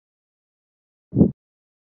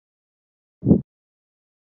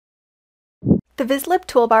The Vizlib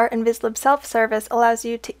Toolbar and Vizlib Self-Service allows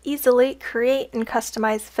you to easily create and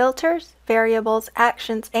customize filters, variables,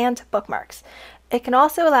 actions, and bookmarks. It can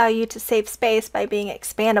also allow you to save space by being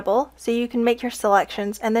expandable, so you can make your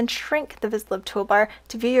selections and then shrink the Vizlib Toolbar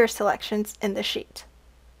to view your selections in the sheet.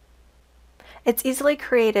 It's easily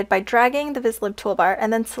created by dragging the Vizlib Toolbar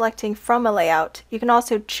and then selecting from a layout. You can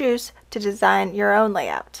also choose to design your own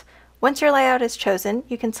layout. Once your layout is chosen,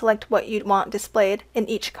 you can select what you'd want displayed in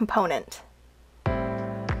each component.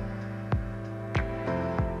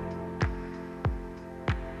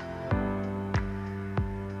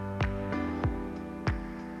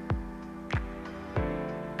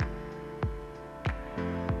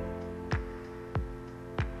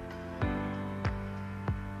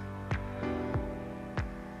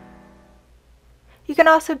 You can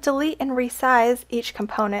also delete and resize each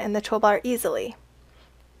component in the toolbar easily.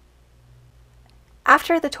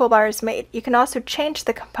 After the toolbar is made, you can also change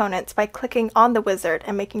the components by clicking on the wizard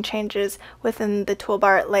and making changes within the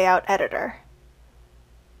toolbar layout editor.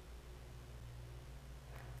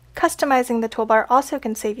 Customizing the toolbar also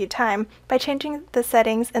can save you time. By changing the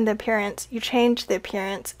settings and the appearance, you change the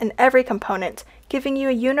appearance in every component, giving you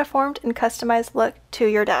a uniformed and customized look to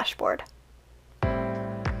your dashboard.